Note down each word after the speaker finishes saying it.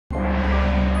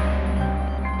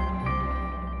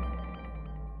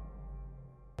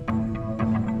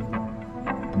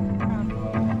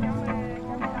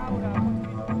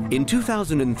In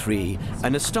 2003,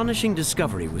 an astonishing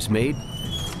discovery was made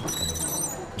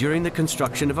during the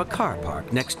construction of a car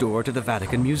park next door to the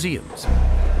Vatican Museums.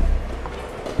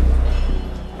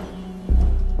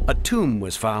 A tomb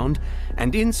was found,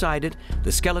 and inside it,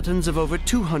 the skeletons of over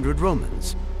 200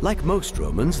 Romans. Like most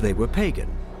Romans, they were pagan.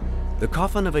 The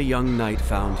coffin of a young knight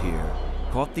found here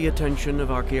caught the attention of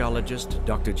archaeologist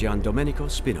Dr. Giandomenico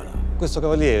Spinola. Questo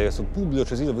cavaliere, Publio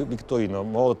Cesio Victorino,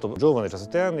 morto giovane,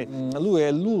 17 anni, lui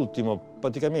è l'ultimo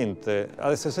praticamente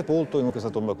ad essere sepolto in questa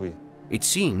tomba qui. It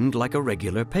seemed like a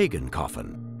regular pagan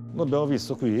coffin. Noi abbiamo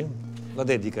visto qui la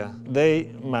dedica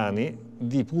dei mani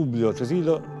di Publio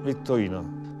Cesio Victorino,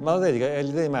 ma la dedica è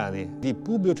dei mani di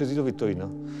Publio Cesio Victorino.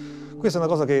 Questa è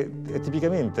una cosa che è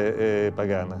tipicamente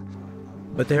pagana.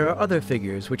 But there are other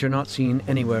figures which are not seen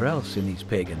anywhere else in these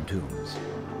pagan tombs.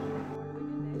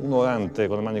 Un orante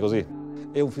con le mani così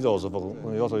e un filosofo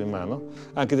con il rotolo in mano,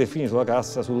 anche delfini sulla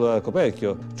cassa, sul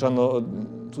coperchio, ci hanno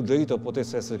suggerito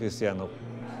potesse essere cristiano.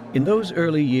 In those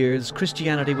early years,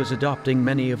 Christianity was adopting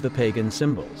many of the pagan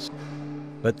symbols.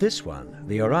 But this one,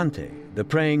 the orante, the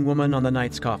praying woman on the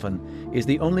knight's coffin, is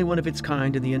the only one of its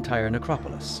kind in the entire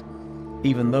necropolis,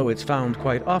 even though it's found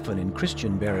quite often in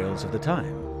Christian burials of the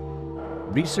time.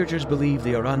 Researchers believe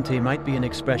the orante might be an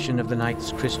expression of the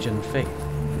knight's Christian faith.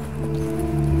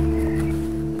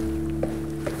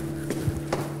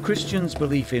 Christians'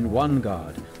 belief in one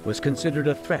God was considered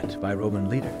a threat by Roman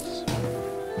leaders.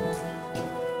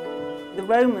 The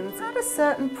Romans had a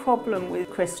certain problem with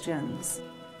Christians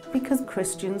because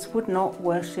Christians would not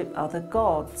worship other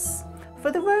gods.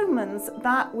 For the Romans,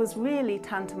 that was really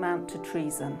tantamount to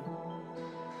treason.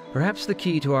 Perhaps the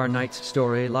key to our knight's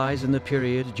story lies in the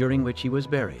period during which he was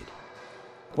buried.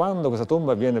 Quando questa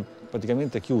tomba viene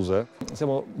praticamente chiusa,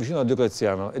 siamo vicino a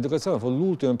Diocleziano, e Diocleziano fu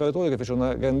l'ultimo imperatore che fece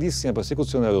una grandissima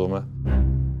persecuzione a Roma.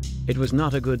 It was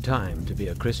not a good time to be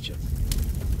a Christian.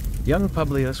 Young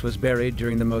Publius was buried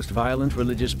during the most violent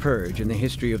religious purge in the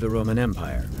history of the Roman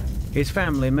Empire. His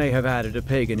family may have added a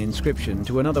pagan inscription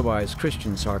to an otherwise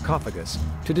Christian sarcophagus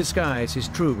to disguise his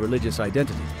true religious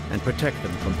identity and protect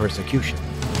them from persecution.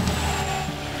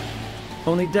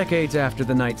 Only decades after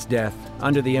the knight's death,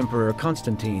 under the Emperor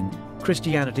Constantine,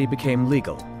 Christianity became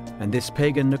legal, and this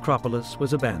pagan necropolis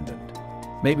was abandoned.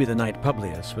 Maybe the knight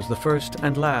Publius was the first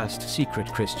and last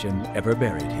secret Christian ever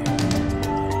buried here.